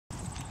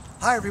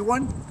Hi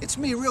everyone, it's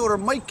me, Realtor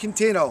Mike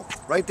Contino,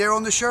 right there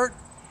on the shirt,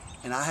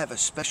 and I have a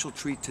special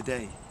treat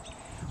today.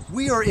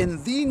 We are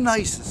in the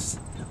nicest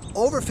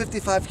over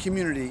 55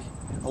 community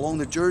along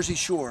the Jersey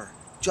Shore,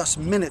 just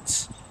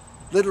minutes,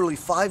 literally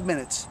 5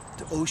 minutes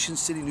to Ocean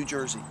City, New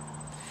Jersey.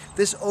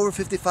 This over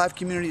 55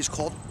 community is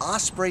called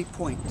Osprey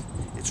Point.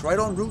 It's right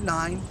on Route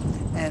 9,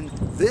 and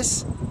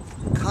this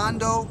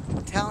condo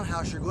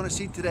townhouse you're going to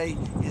see today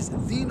is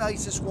the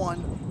nicest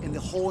one in the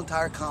whole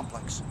entire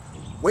complex.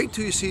 Wait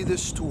till you see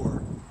this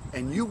tour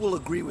and you will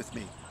agree with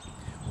me.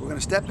 We're going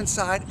to step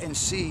inside and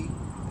see.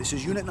 This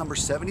is unit number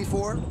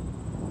 74,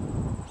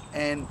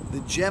 and the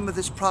gem of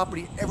this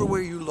property,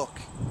 everywhere you look,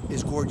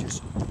 is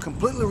gorgeous.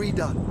 Completely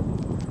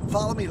redone.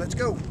 Follow me, let's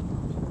go.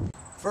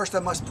 First, I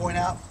must point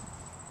out,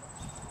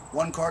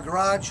 1-car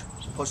garage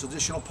plus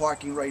additional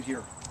parking right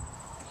here.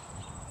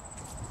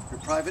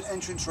 Your private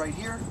entrance right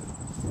here.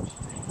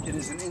 It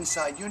is an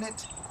inside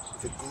unit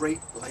with a great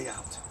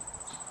layout.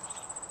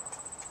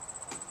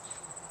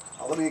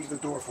 Now, let me get the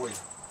door for you.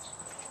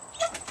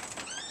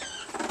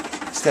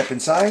 Step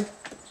inside.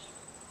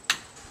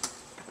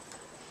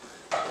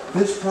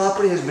 This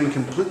property has been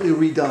completely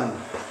redone.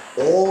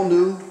 All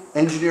new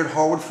engineered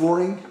hardwood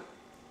flooring.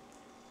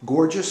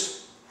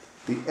 Gorgeous.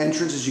 The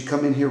entrance as you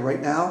come in here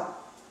right now.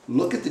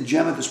 Look at the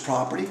gem of this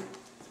property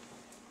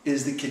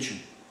is the kitchen.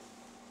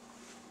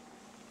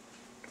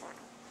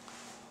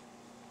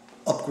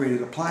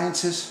 Upgraded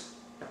appliances,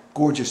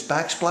 gorgeous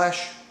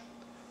backsplash,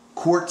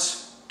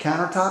 quartz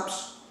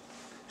countertops,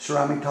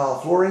 ceramic tile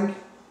flooring.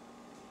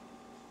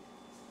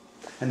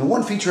 And the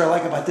one feature I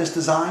like about this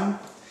design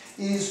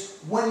is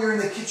when you're in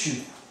the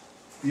kitchen,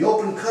 the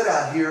open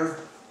cutout here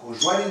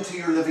goes right into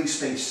your living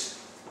space.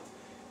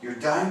 Your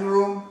dining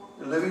room,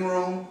 your living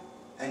room,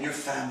 and your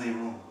family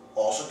room.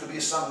 Also could be a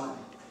sunroom.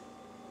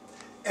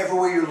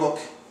 Everywhere you look,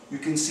 you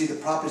can see the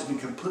property has been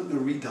completely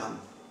redone.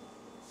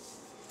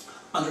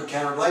 Under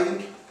counter lighting.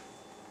 The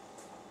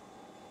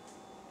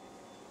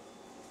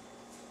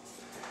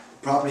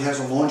property has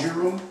a laundry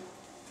room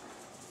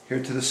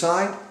here to the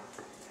side.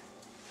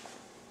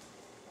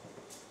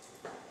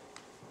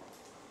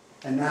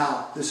 And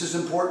now, this is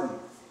important.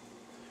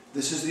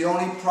 This is the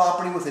only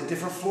property with a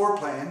different floor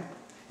plan.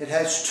 It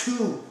has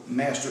 2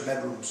 master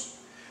bedrooms.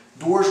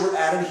 Doors were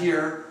added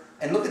here,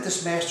 and look at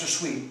this master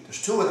suite.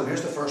 There's 2 of them.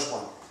 Here's the first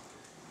one.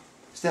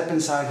 Step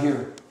inside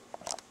here.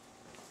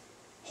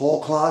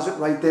 Hall closet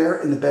right there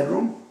in the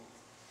bedroom.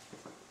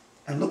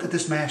 And look at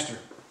this master.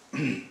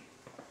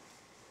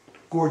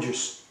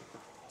 Gorgeous.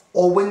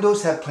 All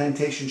windows have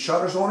plantation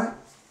shutters on it.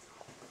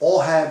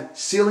 All have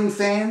ceiling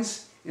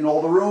fans in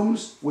all the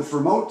rooms with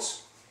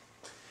remotes.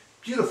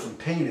 Beautifully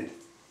painted.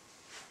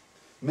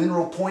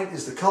 Mineral point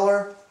is the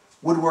color.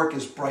 Woodwork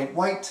is bright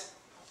white.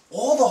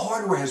 All the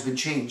hardware has been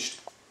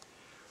changed.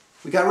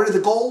 We got rid of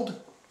the gold,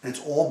 and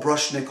it's all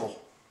brushed nickel.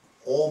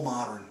 All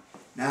modern.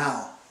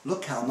 Now,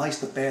 look how nice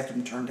the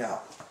bathroom turned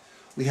out.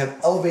 We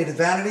have elevated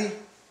vanity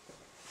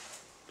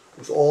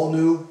with all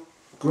new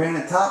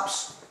granite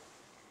tops,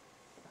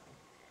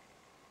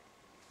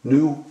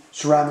 new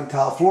ceramic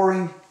tile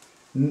flooring,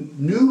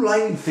 new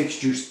lighting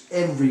fixtures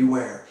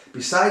everywhere.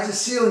 Besides the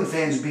ceiling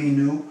fans being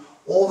new,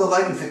 all the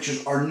lighting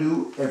fixtures are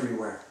new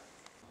everywhere.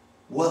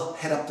 We'll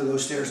head up to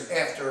those stairs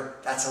after.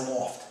 That's a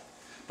loft.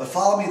 But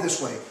follow me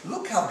this way.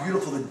 Look how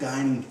beautiful the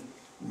dining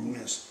room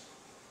is.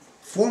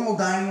 Formal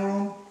dining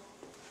room.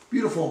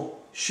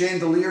 Beautiful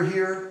chandelier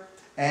here.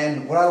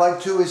 And what I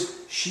like too is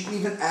she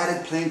even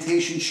added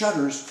plantation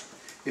shutters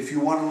if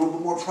you want a little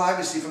bit more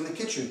privacy from the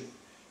kitchen.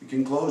 You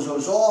can close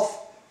those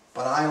off,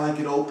 but I like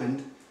it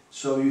opened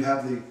so you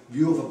have the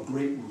view of a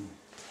great room.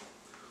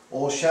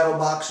 All shadow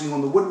boxing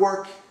on the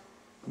woodwork.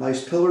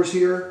 Nice pillars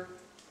here.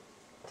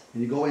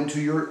 And you go into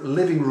your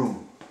living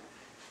room.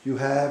 You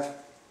have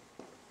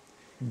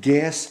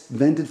gas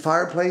vented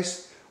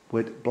fireplace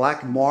with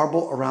black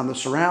marble around the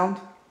surround.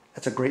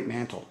 That's a great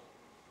mantle.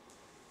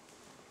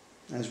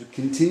 As we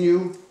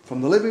continue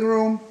from the living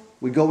room,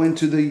 we go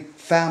into the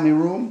family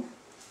room.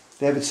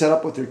 They have it set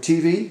up with their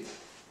TV.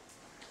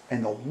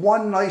 And the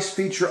one nice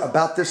feature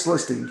about this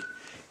listing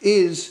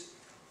is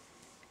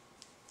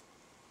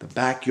the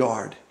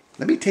backyard.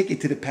 Let me take you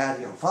to the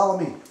patio. Follow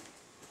me.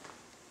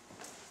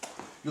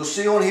 You'll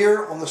see on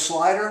here on the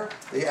slider,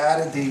 they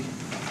added the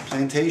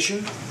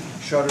plantation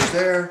shutters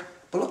there.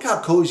 But look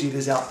how cozy it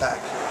is out back.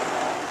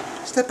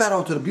 Step out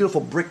onto the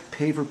beautiful brick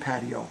paver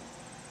patio.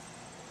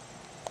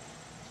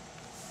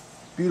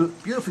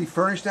 Beautifully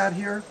furnished out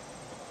here.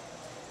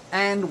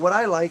 And what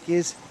I like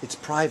is it's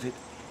private.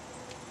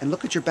 And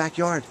look at your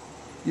backyard.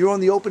 You're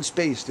on the open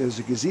space. There's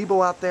a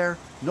gazebo out there.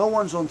 No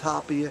one's on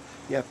top of you.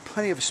 You have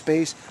plenty of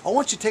space. I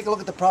want you to take a look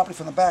at the property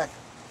from the back.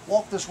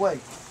 Walk this way.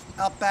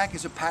 Out back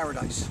is a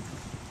paradise.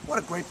 What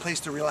a great place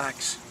to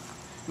relax.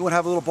 You want to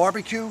have a little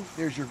barbecue?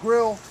 There's your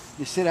grill.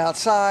 You sit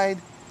outside.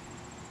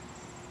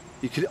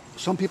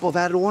 Some people have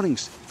added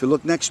awnings. If you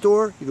look next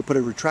door, you can put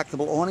a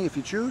retractable awning if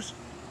you choose.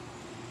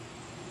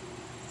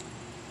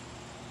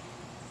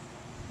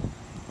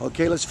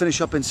 Okay, let's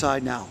finish up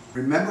inside now.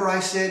 Remember I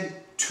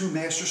said 2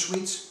 master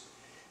suites?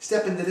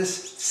 Step into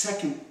this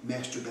second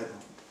master bedroom.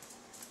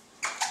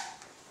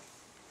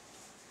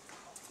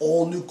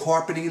 All new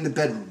carpeting in the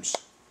bedrooms.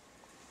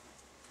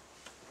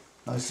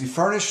 Nicely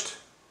furnished.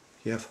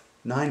 You have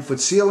 9-foot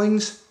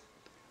ceilings.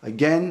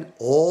 Again,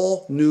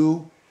 all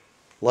new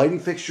lighting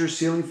fixtures,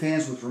 ceiling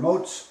fans with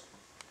remotes.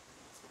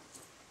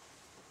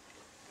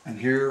 And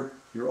here,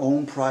 your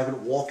own private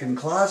walk-in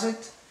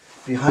closet.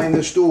 Behind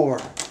this door,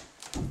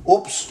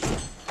 oops,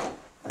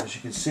 as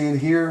you can see in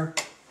here,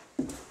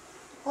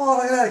 oh,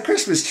 look at that, a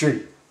Christmas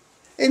tree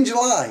in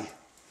July.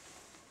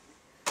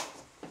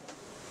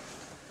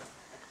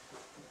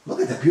 Look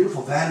at the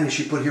beautiful vanity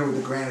she put here with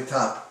the granite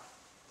top.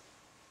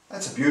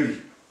 That's a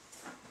beauty.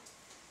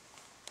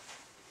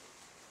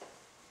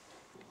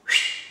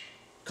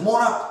 Come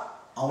on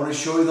up. I want to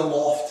show you the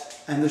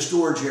loft and the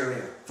storage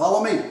area.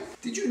 Follow me.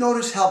 Did you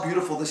notice how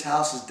beautiful this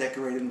house is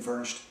decorated and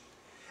furnished?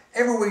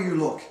 Everywhere you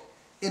look,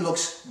 it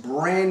looks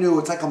brand new.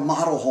 It's like a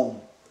model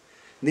home.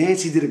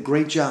 Nancy did a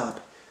great job.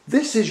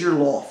 This is your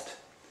loft.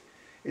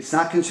 It's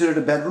not considered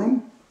a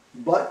bedroom,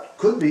 but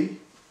could be.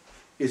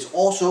 It's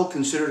also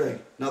considered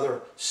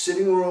another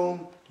sitting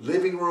room,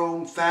 living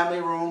room,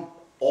 family room,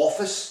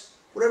 office,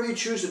 whatever you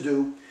choose to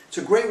do. It's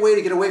a great way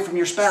to get away from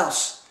your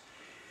spouse.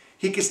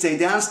 He can stay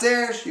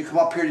downstairs. You come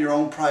up here to your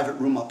own private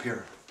room up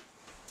here.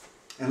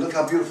 And look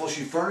how beautiful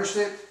she furnished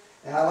it.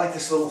 And I like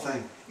this little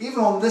thing. Even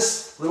on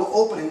this little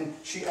opening,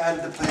 she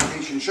added the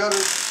plantation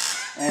shutters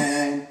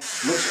and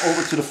looks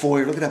over to the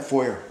foyer. Look at that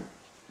foyer.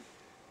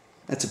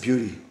 That's a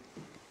beauty.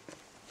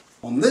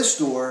 On this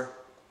door,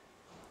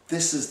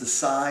 this is the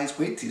size,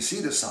 wait till you see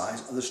the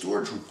size of the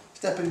storage room.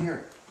 Step in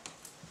here.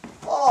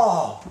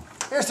 Oh,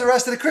 here's the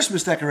rest of the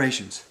Christmas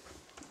decorations.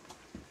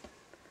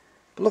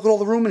 But look at all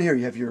the room in here.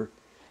 You have your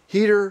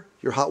heater,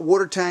 your hot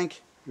water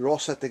tank. You're all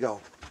set to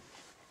go.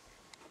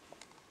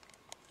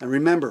 And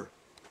remember,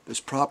 this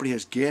property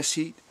has gas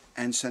heat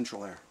and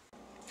central air.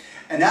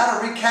 And now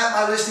to recap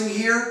my listing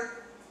here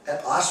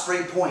at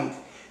Osprey Point,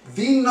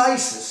 the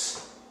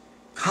nicest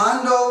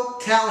condo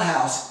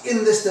townhouse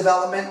in this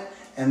development,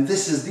 and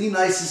this is the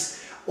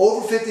nicest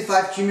over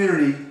 55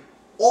 community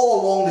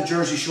all along the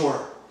Jersey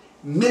Shore.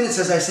 Minutes,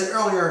 as I said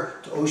earlier,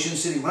 to Ocean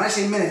City. When I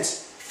say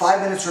minutes,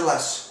 5 minutes or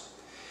less.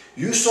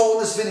 You saw in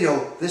this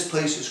video, this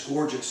place is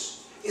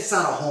gorgeous. It's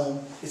not a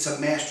home, it's a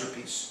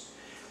masterpiece.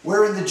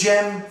 We're in the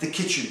gem, the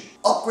kitchen.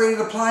 Upgraded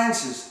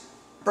appliances,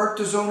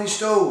 Bertazzoni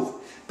stove.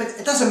 But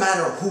it doesn't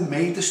matter who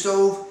made the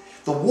stove.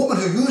 The woman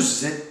who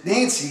uses it,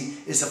 Nancy,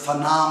 is a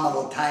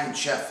phenomenal Italian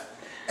chef.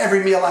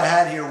 Every meal I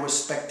had here was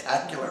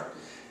spectacular.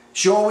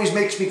 She always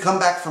makes me come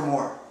back for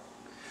more.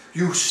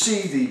 You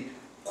see the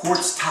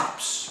quartz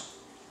tops.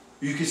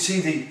 You can see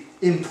the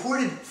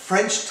imported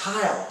French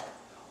tile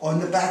on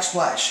the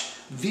backsplash.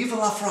 Vive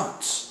la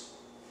France.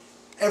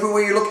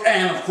 Everywhere you look,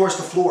 and of course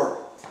the floor.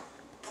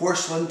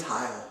 Porcelain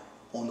tile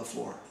on the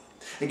floor.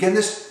 Again,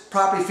 this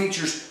property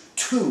features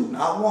 2,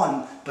 not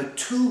 1, but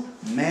 2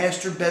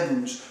 master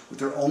bedrooms with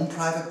their own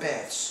private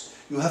baths.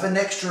 You have an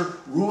extra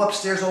room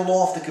upstairs, a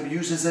loft that could be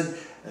used as a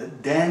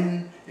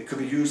den. It could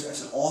be used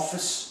as an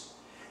office.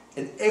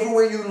 And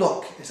everywhere you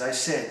look, as I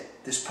said,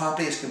 this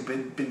property has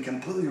been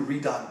completely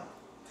redone.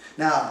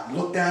 Now,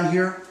 look down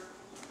here.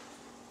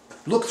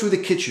 Look through the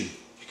kitchen.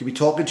 You could be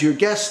talking to your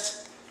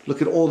guests.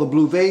 Look at all the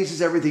blue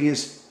vases. Everything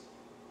is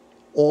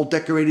all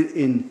decorated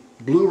in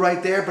blue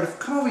right there. But if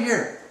come over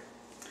here,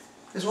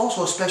 there's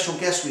also a special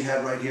guest we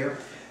had right here.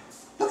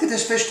 Look at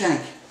this fish tank.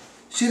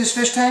 See this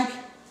fish tank?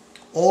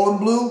 All in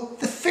blue.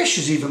 The fish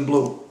is even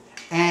blue.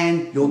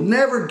 And you'll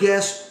never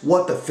guess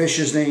what the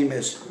fish's name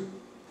is.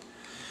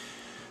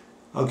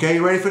 Okay,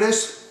 you ready for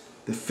this?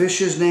 The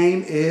fish's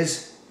name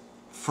is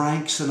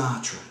Frank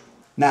Sinatra.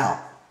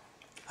 Now,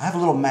 I have a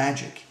little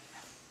magic.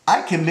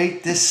 I can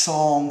make this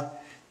song,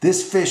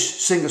 this fish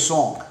sing a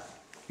song.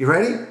 You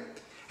ready?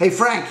 Hey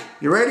Frank,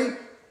 you ready?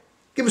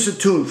 Give us a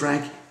tune,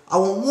 Frank. I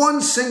want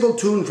one single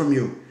tune from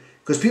you,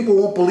 because people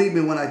won't believe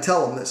me when I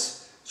tell them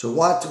this. So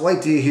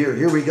wait till you hear.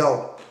 Here we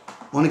go.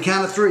 On the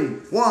count of 3.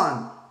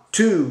 1,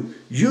 2,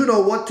 you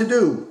know what to do. You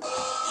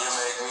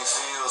make me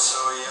feel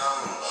so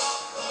young.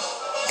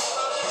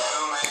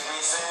 You make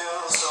me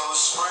feel so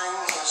spring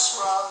has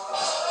sprung.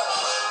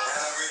 And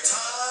every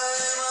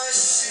time I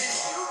see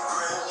you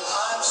grin,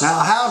 Now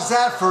how's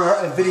that for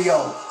a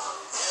video?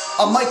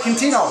 I'm Mike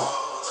Contino.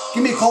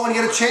 Give me a call when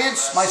you get a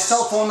chance. My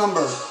cell phone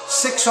number,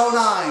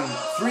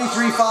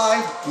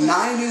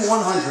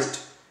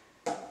 609-335-9100.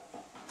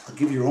 I'll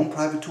give you your own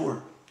private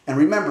tour. And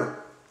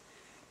remember,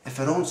 if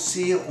I don't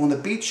see you on the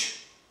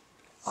beach,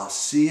 I'll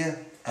see you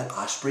at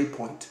Osprey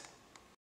Point.